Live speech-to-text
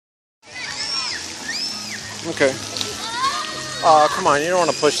Okay. Oh, come on, you don't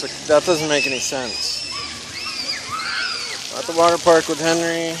want to push that doesn't make any sense. At the water park with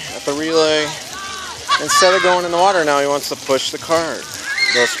Henry, at the relay. Instead of going in the water now, he wants to push the cart,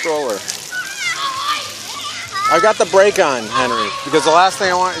 the stroller. I got the brake on, Henry, because the last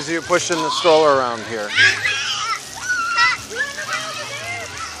thing I want is you pushing the stroller around here.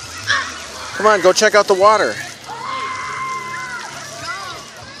 Come on, go check out the water.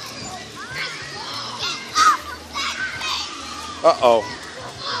 Uh-oh.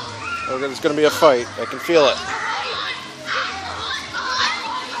 There's going to be a fight. I can feel it.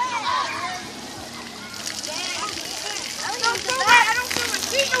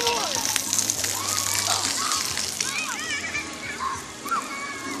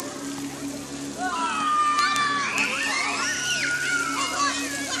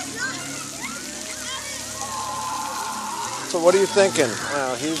 So what are you thinking?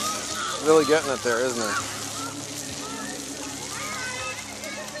 Wow, he's really getting it there, isn't he?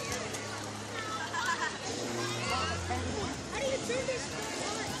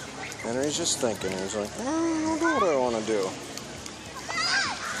 Henry's just thinking. He's like, I don't know what I want to do.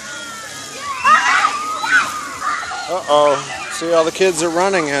 Uh-oh. See, all the kids are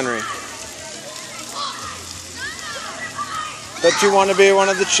running, Henry. Don't you want to be one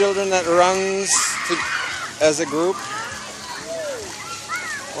of the children that runs as a group?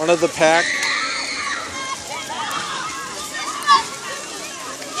 One of the pack?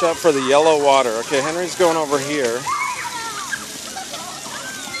 Watch out for the yellow water. Okay, Henry's going over here.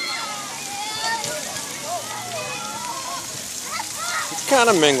 It's kind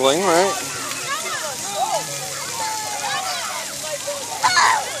of mingling, right?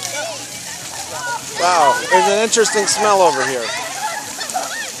 Wow, there's an interesting smell over here. It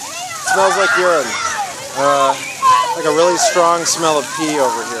smells like urine. Like a really strong smell of pee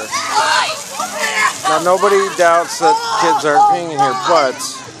over here. Now nobody doubts that kids aren't peeing in here, but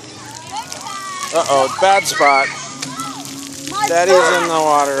uh-oh, bad spot. Daddy's in the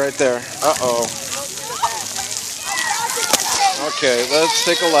water right there. Uh-oh. Okay, let's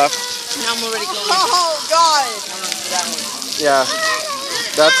take a left. Now I'm already going. Oh, God! Yeah,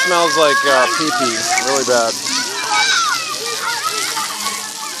 that smells like pee-pee, really bad.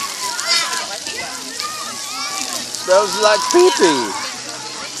 Smells like pee-pee.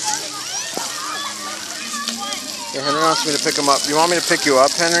 Yeah, Henry wants me to pick him up. You want me to pick you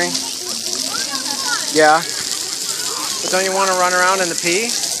up, Henry? Yeah. But don't you want to run around in the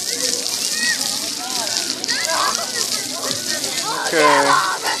pee? Okay.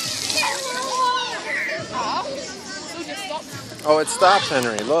 Oh, it stopped,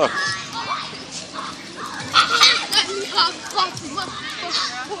 Henry. Look.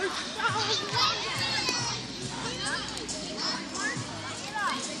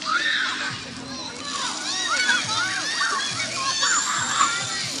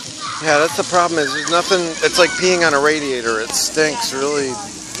 Yeah, that's the problem. Is there's nothing. It's like peeing on a radiator. It stinks really,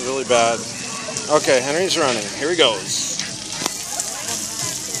 really bad. Okay, Henry's running. Here he goes.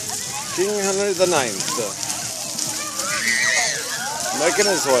 King Henry the Ninth, making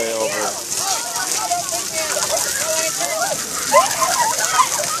his way over.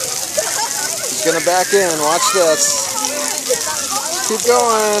 He's gonna back in. Watch this. Keep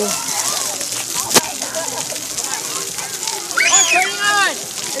going.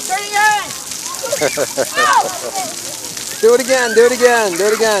 Do it again, do it again, do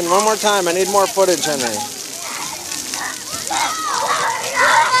it again. One more time. I need more footage, Henry.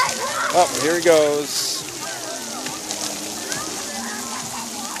 Oh, here he goes.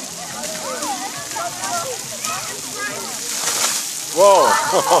 Whoa.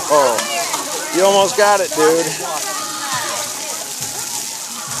 You almost got it, dude.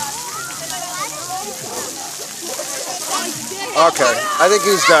 Okay, I think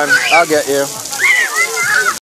he's done. I'll get you.